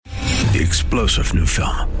The explosive new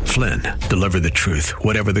film, Flynn, deliver the truth,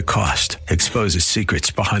 whatever the cost, exposes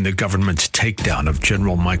secrets behind the government's takedown of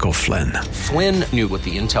General Michael Flynn. Flynn knew what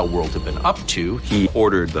the intel world had been up to. He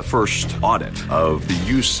ordered the first audit of the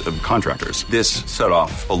use of contractors. This set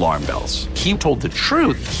off alarm bells. He told the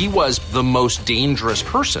truth. He was the most dangerous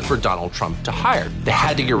person for Donald Trump to hire. They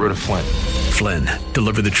had to get rid of Flynn. Flynn,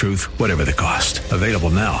 deliver the truth, whatever the cost. Available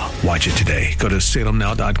now. Watch it today. Go to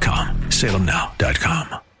salemnow.com.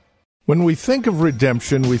 salemnow.com. When we think of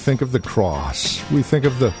redemption, we think of the cross. We think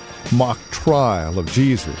of the mock trial of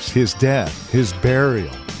Jesus, his death, his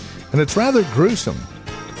burial. And it's rather gruesome.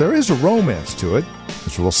 But there is a romance to it,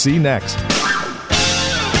 which we'll see next.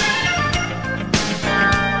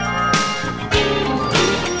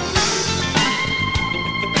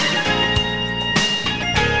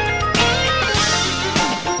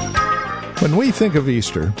 When we think of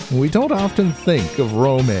Easter, we don't often think of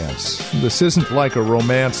romance. This isn't like a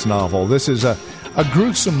romance novel. This is a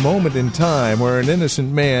gruesome moment in time where an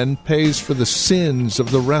innocent man pays for the sins of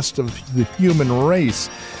the rest of the human race.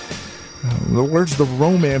 Where's the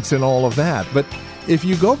romance in all of that? But if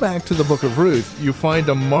you go back to the book of Ruth, you find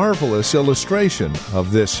a marvelous illustration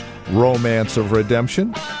of this romance of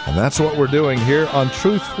redemption. And that's what we're doing here on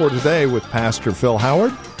Truth for Today with Pastor Phil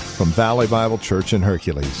Howard from Valley Bible Church in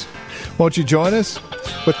Hercules. Won't you join us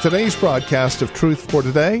with today's broadcast of Truth for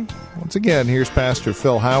Today? Once again, here's Pastor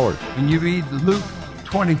Phil Howard. When you read Luke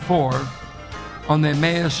 24, on the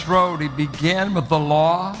Emmaus Road, he began with the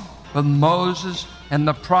law, with Moses and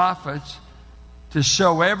the prophets, to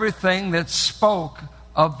show everything that spoke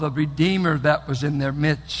of the Redeemer that was in their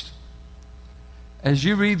midst. As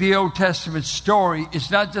you read the Old Testament story,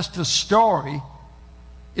 it's not just a story,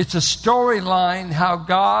 it's a storyline how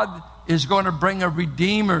God is going to bring a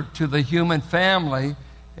Redeemer to the human family,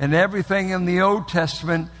 and everything in the Old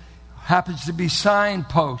Testament happens to be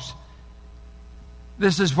signposts.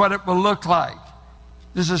 This is what it will look like.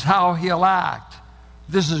 This is how he'll act.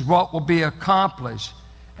 This is what will be accomplished.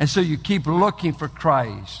 And so you keep looking for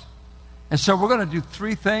Christ. And so we're going to do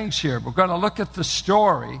three things here. We're going to look at the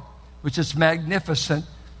story, which is magnificent,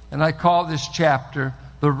 and I call this chapter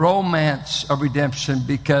The Romance of Redemption,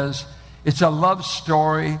 because it's a love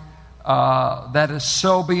story that is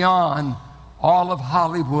so beyond all of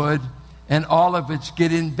Hollywood and all of its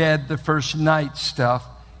get in bed the first night stuff.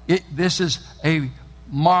 This is a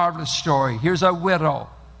marvelous story. Here's a widow,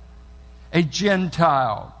 a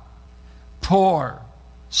Gentile, poor,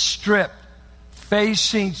 stripped,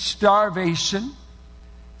 facing starvation,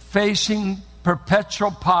 facing perpetual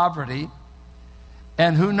poverty,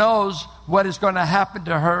 and who knows what is going to happen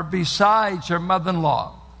to her besides her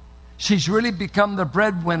mother-in-law. She's really become the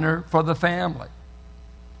breadwinner for the family.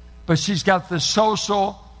 But she's got the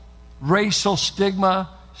social, racial stigma.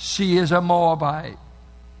 She is a Moabite.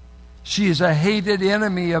 She is a hated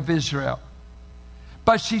enemy of Israel.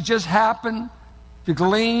 But she just happened to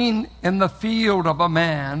glean in the field of a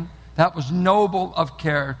man that was noble of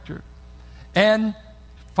character, and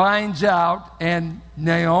finds out, and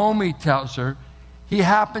Naomi tells her, he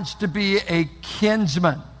happens to be a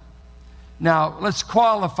kinsman. Now, let's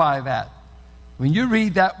qualify that. When you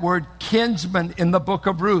read that word kinsman in the book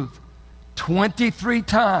of Ruth, 23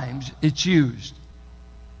 times it's used.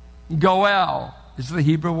 Goel is the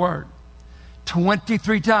Hebrew word.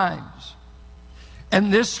 23 times.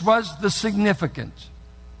 And this was the significance.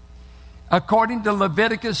 According to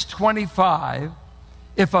Leviticus 25,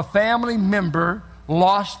 if a family member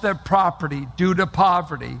lost their property due to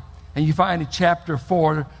poverty, and you find in chapter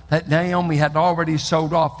 4 that Naomi had already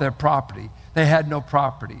sold off their property. They had no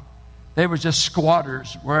property. They were just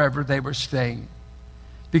squatters wherever they were staying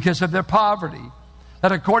because of their poverty.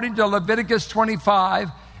 That according to Leviticus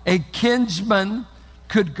 25, a kinsman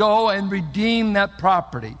could go and redeem that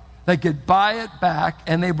property. They could buy it back,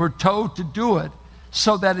 and they were told to do it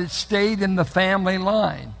so that it stayed in the family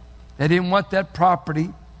line. They didn't want that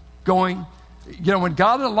property going. You know, when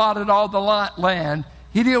God allotted all the land,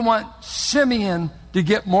 he didn't want Simeon to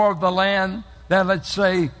get more of the land than, let's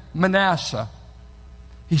say, Manasseh.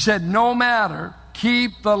 He said, no matter,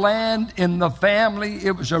 keep the land in the family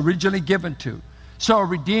it was originally given to. So a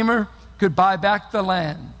redeemer could buy back the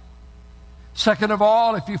land. Second of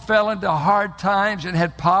all, if you fell into hard times and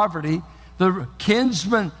had poverty, the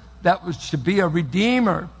kinsman that was to be a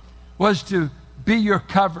redeemer was to be your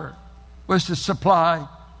cover, was to supply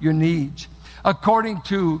your needs. According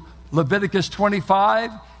to Leviticus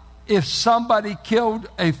 25, if somebody killed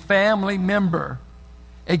a family member,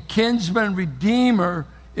 a kinsman redeemer,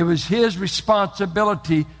 it was his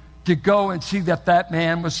responsibility to go and see that that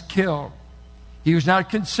man was killed. He was not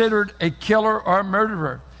considered a killer or a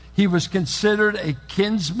murderer. He was considered a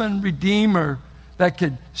kinsman redeemer that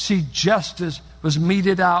could see justice was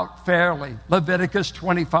meted out fairly. Leviticus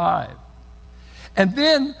 25. And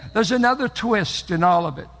then there's another twist in all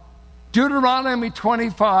of it. Deuteronomy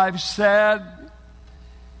 25 said,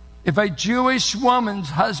 if a Jewish woman's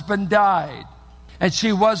husband died, and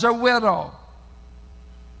she was a widow,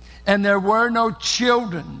 and there were no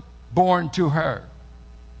children born to her,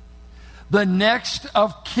 the next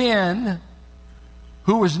of kin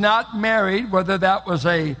who was not married, whether that was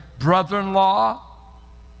a brother-in-law,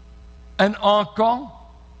 an uncle,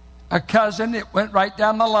 a cousin, it went right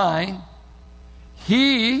down the line,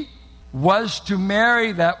 he was to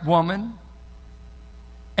marry that woman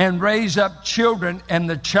and raise up children, and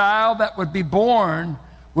the child that would be born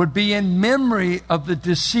would be in memory of the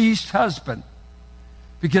deceased husband,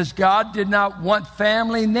 because God did not want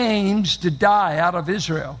family names to die out of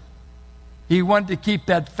Israel. He wanted to keep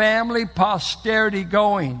that family posterity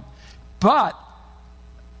going. But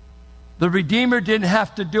the Redeemer didn't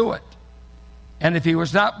have to do it. And if he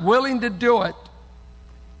was not willing to do it,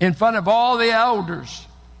 in front of all the elders,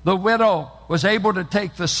 the widow was able to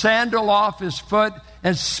take the sandal off his foot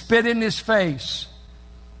and spit in his face,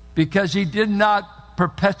 because he did not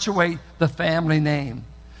perpetuate the family name.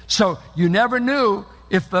 So you never knew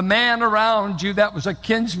if the man around you that was a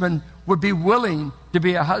kinsman would be willing to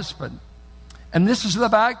be a husband. And this is the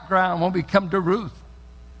background when we come to Ruth.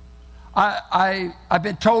 I've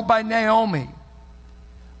been told by Naomi,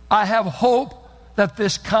 I have hope that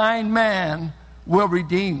this kind man will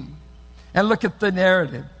redeem. And look at the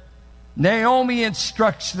narrative. Naomi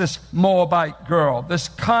instructs this Moabite girl, this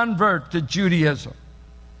convert to Judaism,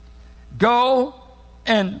 go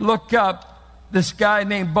and look up this guy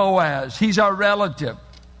named Boaz. He's our relative.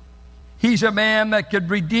 He's a man that could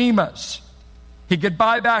redeem us. He could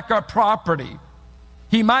buy back our property.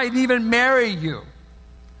 He might even marry you.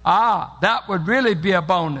 That would really be a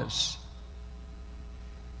bonus.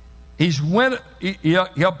 He'll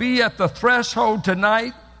be at the threshold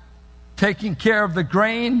tonight, taking care of the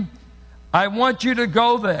grain. I want you to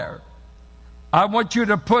go there. I want you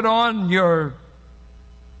to put on your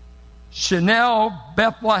Chanel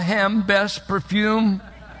Bethlehem best perfume.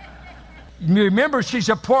 Remember, she's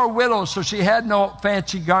a poor widow, so she had no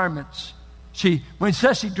fancy garments. When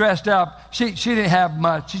she dressed up, she didn't have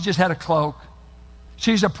much. She just had a cloak.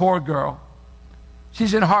 She's a poor girl.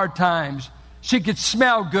 She's in hard times. She could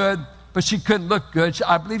smell good, but she couldn't look good.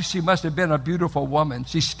 I believe she must have been a beautiful woman.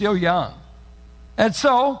 She's still young. And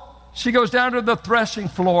so she goes down to the threshing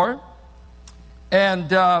floor,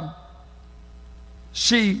 and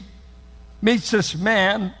she meets this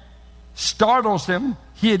man, startles him.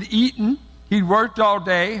 He had eaten. He'd worked all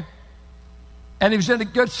day. And he was in a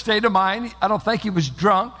good state of mind. I don't think he was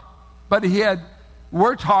drunk, but he had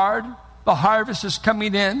worked hard. The harvest is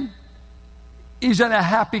coming in. He's in a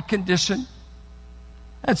happy condition.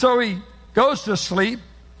 And so he goes to sleep.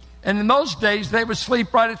 And in those days, they would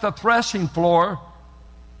sleep right at the threshing floor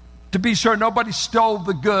to be sure nobody stole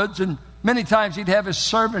the goods. And many times he'd have his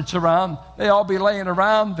servants around. They'd all be laying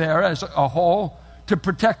around there as a whole to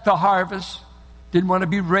protect the harvest. Didn't want to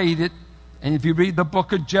be raided. And if you read the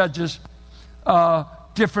book of Judges,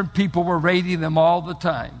 different people were raiding them all the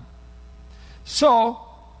time. So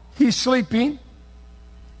he's sleeping,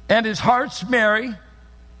 and his heart's merry,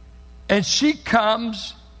 and she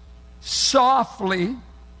comes softly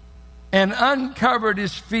and uncovered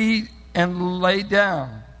his feet and lay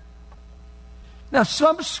down. Now,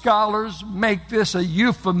 some scholars make this a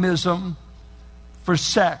euphemism for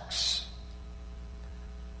sex,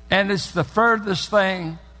 and it's the furthest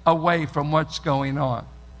thing away from what's going on.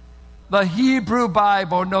 The Hebrew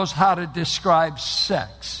Bible knows how to describe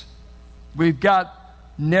sex. We've got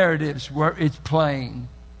narratives where it's plain.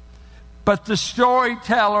 But the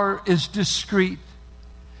storyteller is discreet,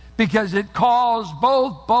 because it calls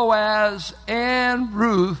both Boaz and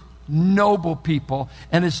Ruth noble people.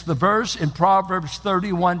 And it's the verse in Proverbs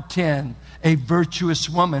 31:10, a virtuous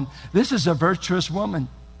woman. This is a virtuous woman.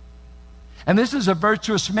 And this is a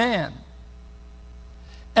virtuous man.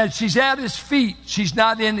 And she's at his feet. She's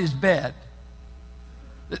not in his bed.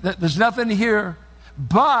 There's nothing here.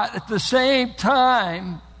 But at the same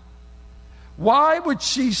time, why would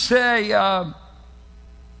she say,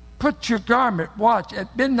 put your garment, watch.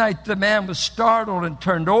 At midnight the man was startled and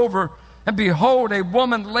turned over, and behold, a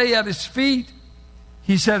woman lay at his feet.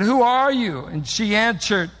 He said, who are you? And she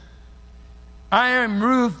answered, I am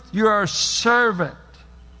Ruth, your servant.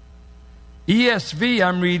 ESV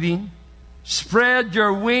I'm reading. Spread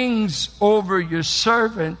your wings over your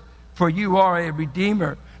servant, for you are a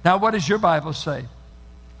redeemer. Now, what does your Bible say?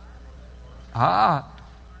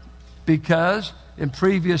 Because in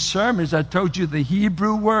previous sermons, I told you the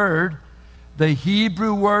Hebrew word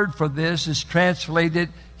for this is translated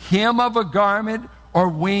hem of a garment or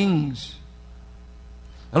wings.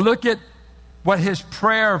 Now look at what his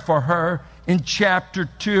prayer for her in chapter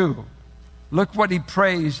 2. Look what he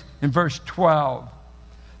prays in verse 12.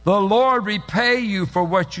 The Lord repay you for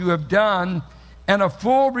what you have done, and a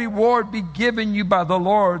full reward be given you by the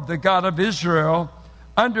Lord, the God of Israel,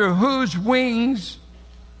 under whose wings,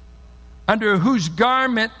 under whose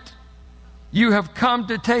garment you have come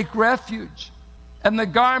to take refuge. And the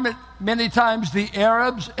garment, many times the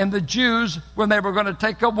Arabs and the Jews, when they were going to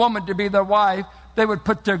take a woman to be their wife, they would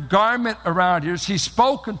put their garment around her. She's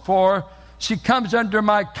spoken for. She comes under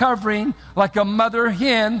my covering like a mother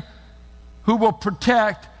hen who will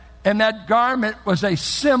protect. And that garment was a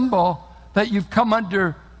symbol that you've come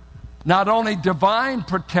under not only divine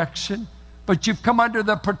protection, but you've come under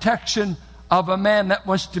the protection of a man that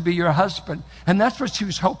wants to be your husband. And that's what she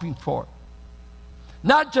was hoping for.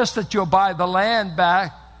 Not just that you'll buy the land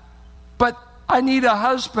back, but I need a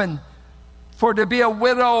husband. For to be a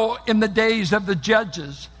widow in the days of the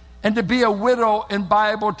judges and to be a widow in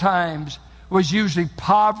Bible times was usually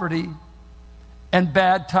poverty and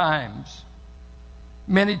bad times.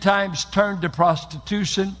 Many times turned to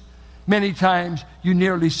prostitution. Many times you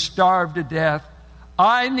nearly starved to death.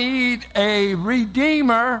 I need a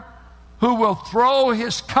redeemer who will throw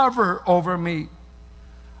his cover over me.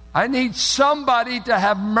 I need somebody to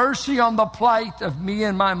have mercy on the plight of me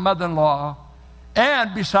and my mother-in-law.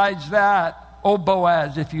 And besides that, oh,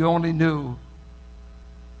 Boaz, if you only knew,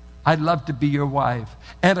 I'd love to be your wife.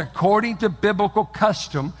 And according to biblical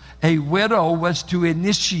custom, a widow was to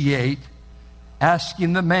initiate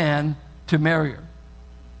asking the man to marry her.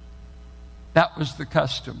 That was the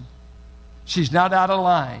custom. She's not out of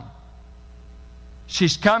line.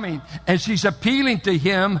 She's coming, and she's appealing to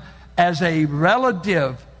him as a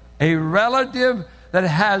relative that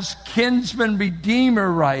has kinsman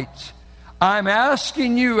redeemer rights. I'm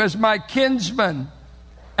asking you as my kinsman,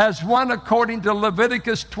 as one according to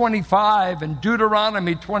Leviticus 25 and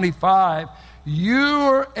Deuteronomy 25, you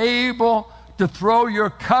are able to throw your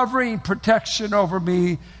covering protection over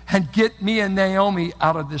me and get me and Naomi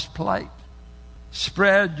out of this plight.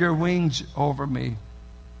 Spread your wings over me.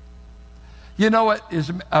 You know what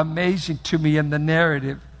is amazing to me in the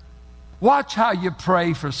narrative? Watch how you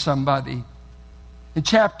pray for somebody. In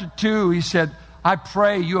chapter 2, he said, I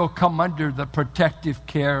pray you'll come under the protective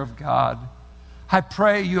care of God. I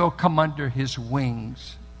pray you'll come under his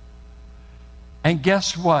wings. And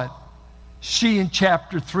guess what? She in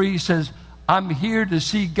chapter 3 says, I'm here to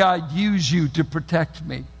see God use you to protect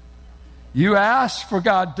me. You ask for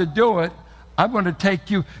God to do it. I'm going to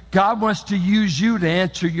take you. God wants to use you to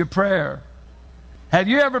answer your prayer. Have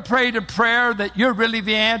you ever prayed a prayer that you're really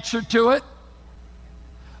the answer to it?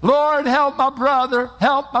 Lord, help my brother,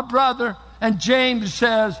 help my brother. And James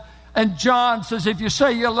says, and John says, if you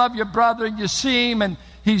say you love your brother and you see him and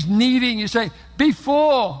he's needing, you say, be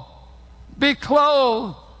full, be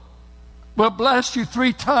clothed. We'll bless you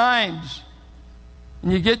 3 times.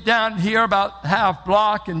 And you get down here about half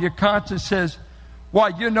block and your conscience says, why,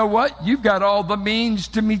 you know what? You've got all the means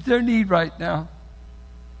to meet their need right now.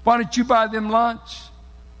 Why don't you buy them lunch?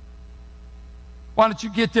 Why don't you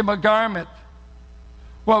get them a garment?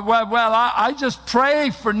 Well, I just pray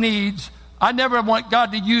for needs. I never want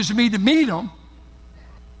God to use me to meet them.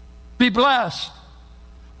 Be blessed.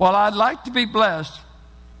 Well, I'd like to be blessed.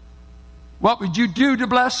 What would you do to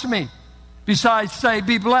bless me besides say,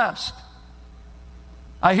 be blessed?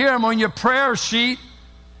 I hear them on your prayer sheet.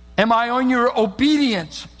 Am I on your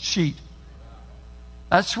obedience sheet?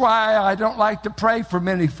 That's why I don't like to pray for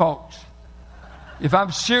many folks. If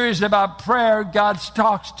I'm serious about prayer, God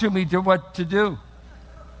talks to me to what to do.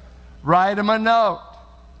 Write them a note.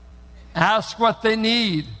 Ask what they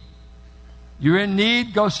need. You're in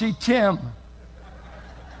need, go see Tim.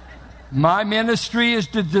 My ministry is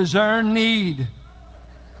to discern need.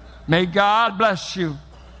 May God bless you.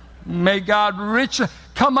 May God richly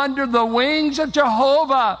come under the wings of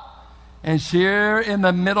Jehovah. And here in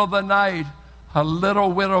the middle of the night, a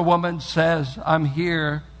little widow woman says, I'm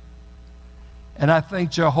here. And I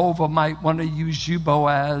think Jehovah might want to use you,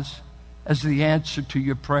 Boaz, as the answer to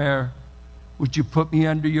your prayer. Would you put me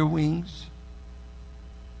under your wings?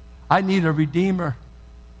 I need a redeemer.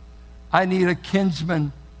 I need a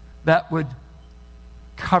kinsman that would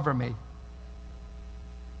cover me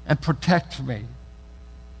and protect me.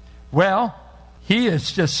 Well, he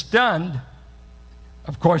is just stunned.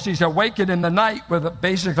 Of course, he's awakened in the night with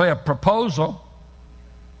basically a proposal.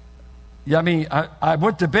 I mean, I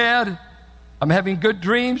went to bed. I'm having good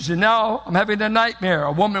dreams, and now I'm having a nightmare.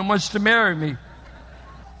 A woman wants to marry me.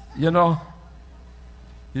 You know,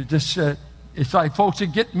 you just, it's like folks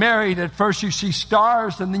that get married. At first you see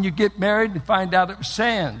stars, and then you get married and find out it was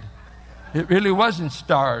sand. It really wasn't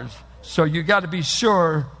stars. So you got to be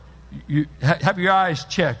sure you have your eyes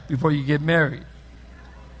checked before you get married.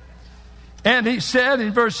 And he said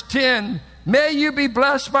in verse 10, "May you be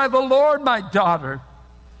blessed by the Lord, my daughter.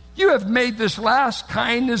 You have made this last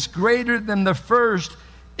kindness greater than the first,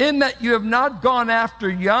 in that you have not gone after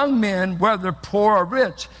young men, whether poor or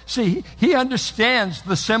rich." See, he understands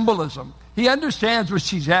the symbolism. He understands what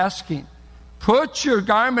she's asking. Put your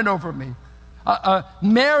garment over me.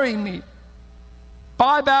 Marry me.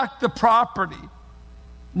 Buy back the property.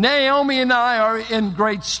 Naomi and I are in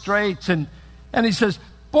great straits. And he says,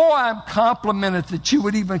 boy, I'm complimented that you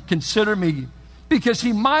would even consider me, because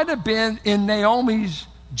he might have been in Naomi's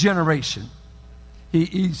generation.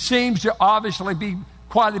 He seems to obviously be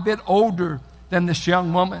quite a bit older than this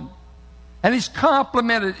young woman. And he's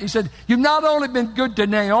complimented. He said, you've not only been good to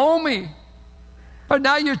Naomi, but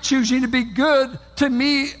now you're choosing to be good to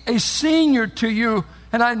me, a senior to you.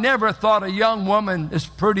 And I never thought a young woman as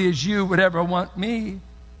pretty as you would ever want me.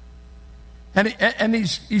 And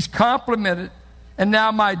he's complimented. And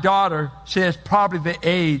now my daughter says probably the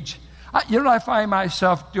age. You know what I find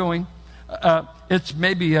myself doing? It's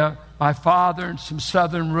maybe my father and some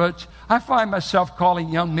southern roots. I find myself calling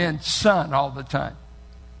young men son all the time.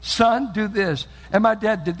 Son, do this. And my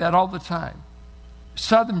dad did that all the time.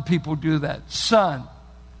 Southern people do that. Son.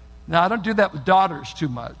 Now, I don't do that with daughters too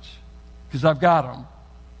much, because I've got them.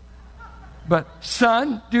 But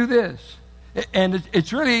son, do this. And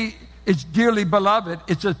it's dearly beloved.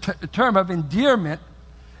 It's a term of endearment.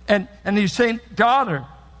 And he's saying, daughter,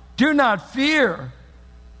 do not fear.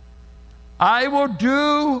 I will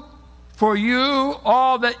do for you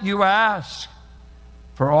all that you ask.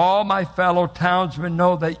 For all my fellow townsmen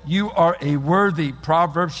know that you are a worthy,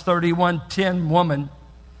 Proverbs 31:10 woman.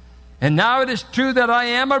 And now it is true that I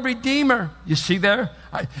am a redeemer. You see there?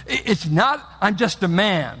 It's not, I'm just a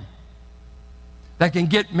man that can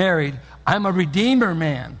get married. I'm a redeemer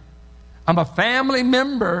man. I'm a family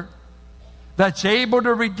member that's able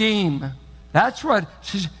to redeem. That's what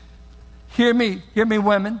she's, hear me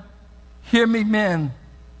women, hear me men.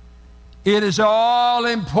 It is all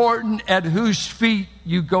important at whose feet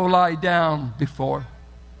you go lie down before.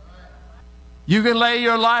 You can lay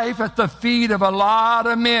your life at the feet of a lot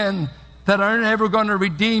of men that aren't ever going to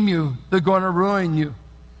redeem you. They're going to ruin you.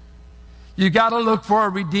 You got to look for a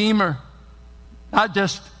redeemer, not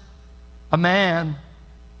just a man.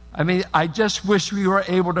 I mean, I just wish we were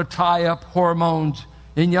able to tie up hormones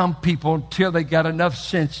in young people until they got enough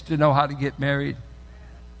sense to know how to get married.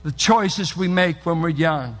 The choices we make when we're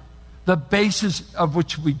young, the basis of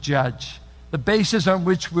which we judge, the basis on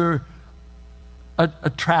which we're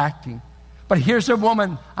attracting. But here's a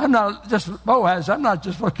woman, I'm not just Boaz, I'm not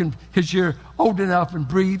just looking because you're old enough and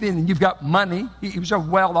breathing and you've got money. He was a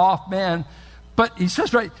well-off man. But he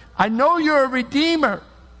says, right, I know you're a redeemer.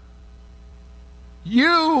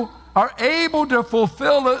 You are able to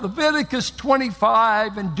fulfill Leviticus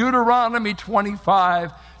 25 and Deuteronomy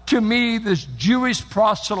 25 to me, this Jewish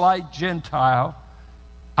proselyte Gentile.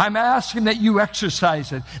 I'm asking that you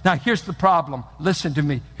exercise it. Now, here's the problem. Listen to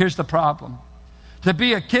me. Here's the problem. To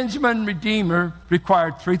be a kinsman redeemer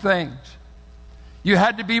required three things. You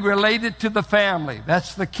had to be related to the family.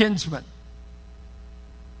 That's the kinsman.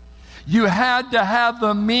 You had to have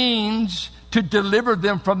the means to deliver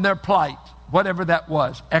them from their plight, whatever that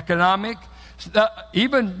was. Economic.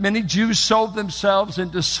 Even many Jews sold themselves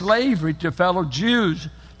into slavery to fellow Jews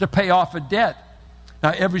to pay off a debt.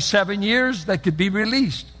 Now, every 7 years, they could be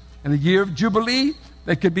released. In the year of Jubilee,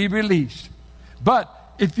 they could be released. But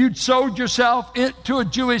if you'd sold yourself into a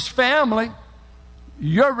Jewish family,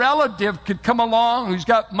 your relative could come along who's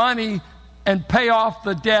got money and pay off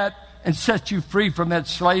the debt and set you free from that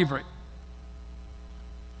slavery.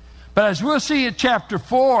 But as we'll see in chapter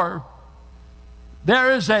 4,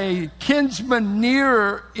 there is a kinsman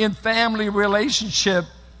nearer in family relationship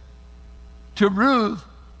to Ruth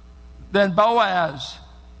than Boaz.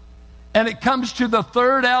 And it comes to the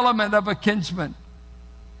third element of a kinsman.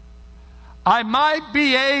 I might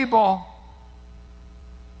be able,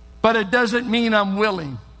 but it doesn't mean I'm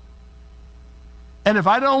willing. And if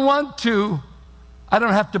I don't want to, I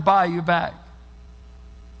don't have to buy you back.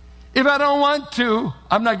 If I don't want to,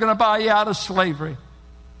 I'm not going to buy you out of slavery.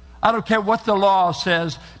 I don't care what the law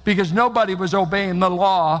says, because nobody was obeying the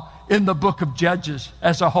law in the book of Judges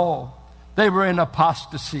as a whole. They were in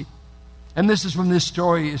apostasy. And this is when this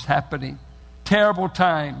story is happening. Terrible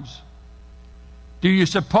times. Do you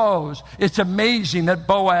suppose? It's amazing that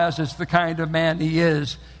Boaz is the kind of man he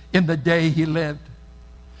is in the day he lived.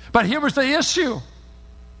 But here was the issue.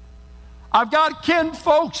 I've got kin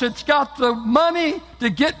folks that's got the money to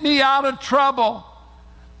get me out of trouble.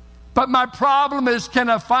 But my problem is, can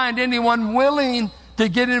I find anyone willing to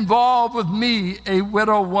get involved with me, a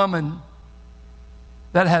widow woman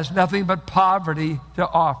that has nothing but poverty to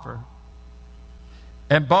offer?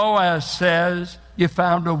 And Boaz says, you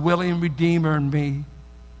found a willing redeemer in me.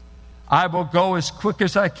 I will go as quick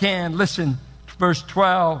as I can. Listen, verse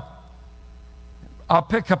 12. I'll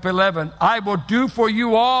pick up 11. I will do for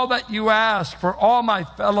you all that you ask, for all my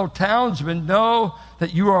fellow townsmen know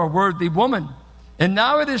that you are a worthy woman. And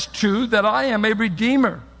now it is true that I am a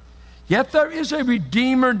redeemer. Yet there is a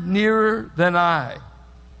redeemer nearer than I.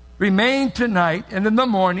 Remain tonight, and in the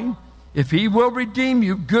morning, if he will redeem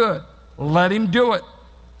you, good, let him do it.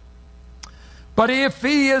 But if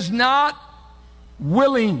he is not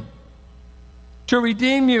willing to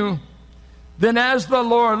redeem you, then as the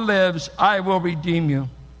Lord lives, I will redeem you.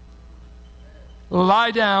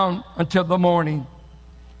 Lie down until the morning.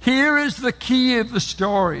 Here is the key of the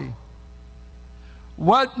story.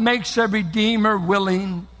 What makes a redeemer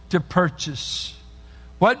willing to purchase?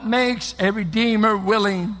 What makes a redeemer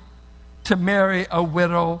willing to marry a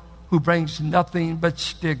widow who brings nothing but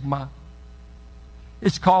stigma?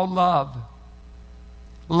 It's called love.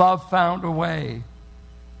 Love found a way.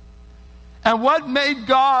 And what made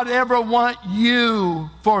God ever want you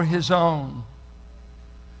for his own?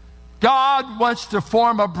 God wants to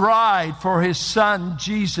form a bride for his son,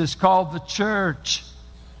 Jesus, called the church.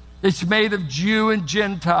 It's made of Jew and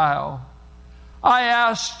Gentile. I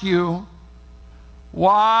asked you,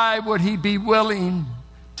 why would he be willing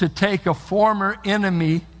to take a former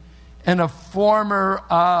enemy and a former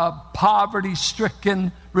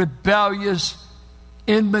poverty-stricken, rebellious,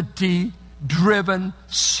 enmity-driven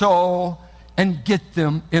soul and get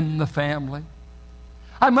them in the family?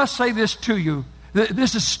 I must say this to you.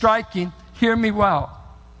 This is striking. Hear me well.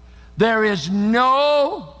 There is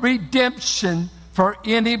no redemption for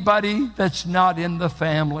anybody that's not in the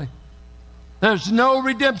family. There's no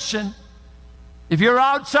redemption. If you're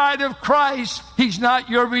outside of Christ, he's not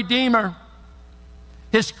your redeemer.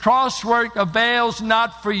 His cross work avails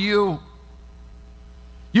not for you.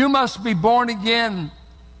 You must be born again.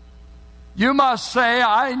 You must say,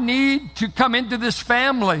 I need to come into this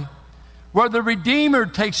family where the Redeemer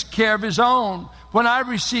takes care of his own. When I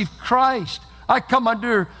receive Christ, I come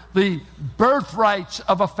under the birthrights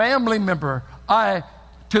of a family member.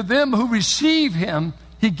 To them who receive him,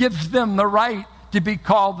 he gives them the right to be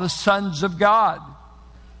called the sons of God.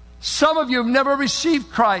 Some of you have never received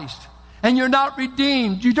Christ, and you're not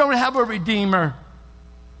redeemed. You don't have a Redeemer.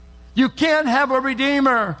 You can't have a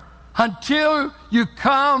Redeemer until you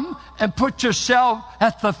come and put yourself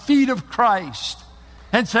at the feet of Christ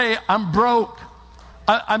and say, I'm broke.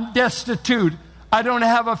 I'm destitute. I don't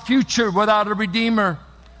have a future without a Redeemer.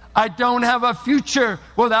 I don't have a future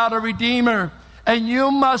without a Redeemer. And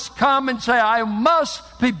you must come and say, I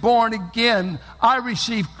must be born again. I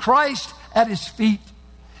receive Christ at his feet.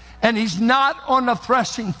 And he's not on the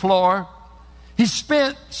threshing floor. He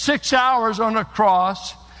spent 6 hours on a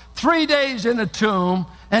cross, 3 days in a tomb,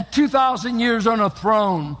 and 2,000 years on a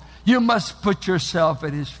throne. You must put yourself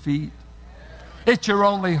at his feet. It's your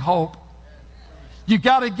only hope. You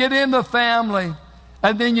got to get in the family,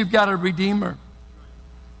 and then you've got a Redeemer.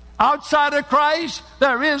 Outside of Christ,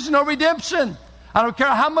 there is no redemption. I don't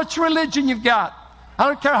care how much religion you've got. I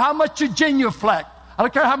don't care how much you genuflect. I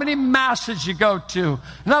don't care how many masses you go to.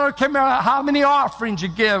 And I don't care how many offerings you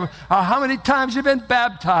give or how many times you've been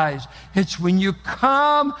baptized. It's when you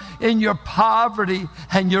come in your poverty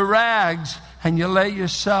and your rags and you lay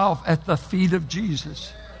yourself at the feet of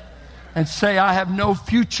Jesus and say, I have no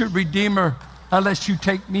future Redeemer unless you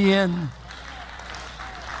take me in.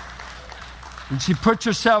 And she puts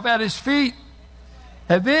herself at his feet.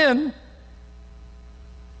 And then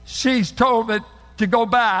she's told that to go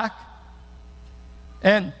back.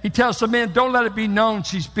 And he tells the men, don't let it be known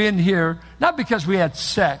she's been here, not because we had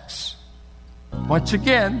sex. Once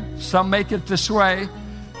again, some make it this way,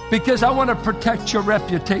 because I want to protect your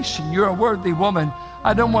reputation. You're a worthy woman.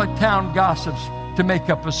 I don't want town gossips to make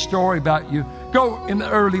up a story about you. Go in the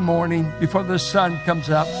early morning before the sun comes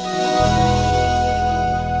up.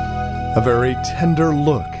 A very tender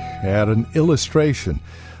look at an illustration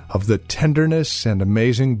of the tenderness and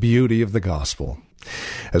amazing beauty of the gospel.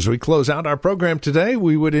 As we close out our program today,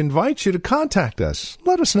 we would invite you to contact us.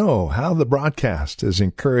 Let us know how the broadcast has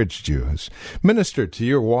encouraged you, has ministered to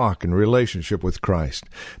your walk and relationship with Christ.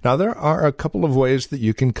 Now, there are a couple of ways that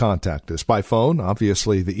you can contact us. By phone,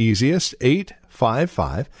 obviously the easiest,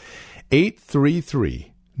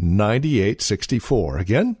 855-833-9864.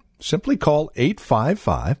 Again, simply call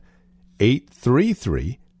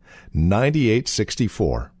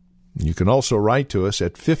 855-833-9864. You can also write to us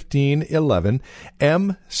at 1511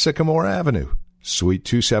 M. Sycamore Avenue, Suite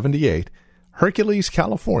 278, Hercules,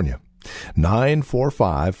 California.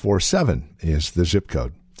 94547 is the zip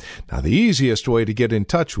code. Now, the easiest way to get in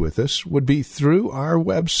touch with us would be through our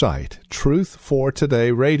website,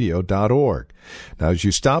 truthfortodayradio.org. Now, as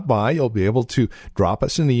you stop by, you'll be able to drop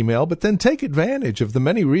us an email, but then take advantage of the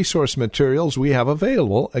many resource materials we have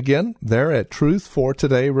available, again, there at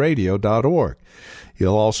truthfortodayradio.org.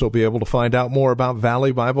 You'll also be able to find out more about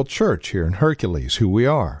Valley Bible Church here in Hercules, who we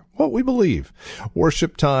are, what we believe,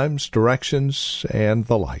 worship times, directions, and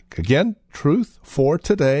the like. Again,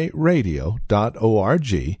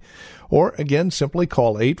 truthfortodayradio.org, or again, simply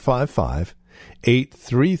call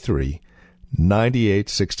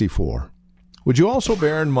 855-833-9864. Would you also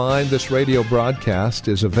bear in mind this radio broadcast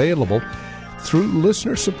is available through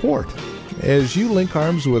listener support. As you link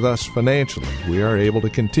arms with us financially, we are able to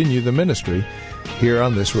continue the ministry here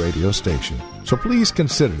on this radio station. So please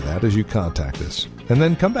consider that as you contact us. And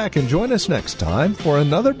then come back and join us next time for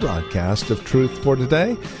another broadcast of Truth for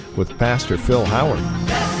Today with Pastor Phil Howard.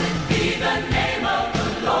 Blessed be the name of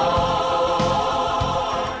the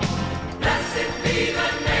Lord. Blessed be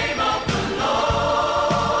the name of the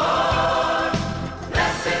Lord.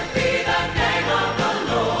 Blessed be the name of the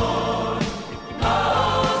Lord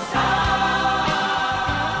Most High.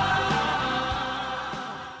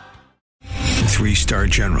 3-star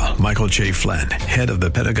General Michael J. Flynn, head of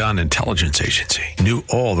the Pentagon Intelligence Agency, knew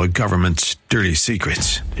all the government's dirty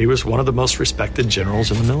secrets. He was one of the most respected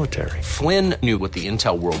generals in the military. Flynn knew what the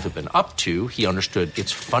intel world had been up to. He understood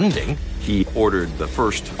its funding. He ordered the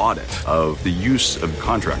first audit of the use of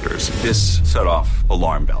contractors. This set off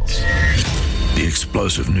alarm bells. The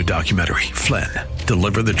explosive new documentary, Flynn,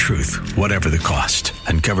 Deliver the Truth, Whatever the Cost,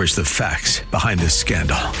 uncovers the facts behind this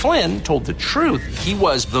scandal. Flynn told the truth. He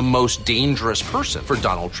was the most dangerous person for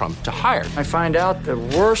Donald Trump to hire. I find out the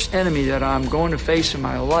worst enemy that I'm going to face in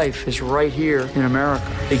my life is right here in America.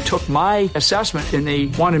 They took my assessment and they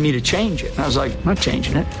wanted me to change it. And I was like, I'm not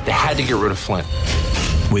changing it. They had to get rid of Flynn.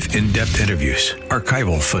 With in-depth interviews,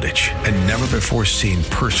 archival footage, and never-before-seen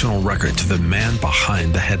personal records of the man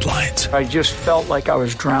behind the headlines. I just felt like I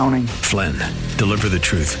was drowning. Flynn, Deliver the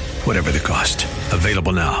Truth, Whatever the Cost.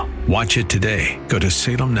 Available now. Watch it today. Go to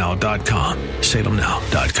salemnow.com.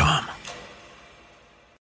 salemnow.com.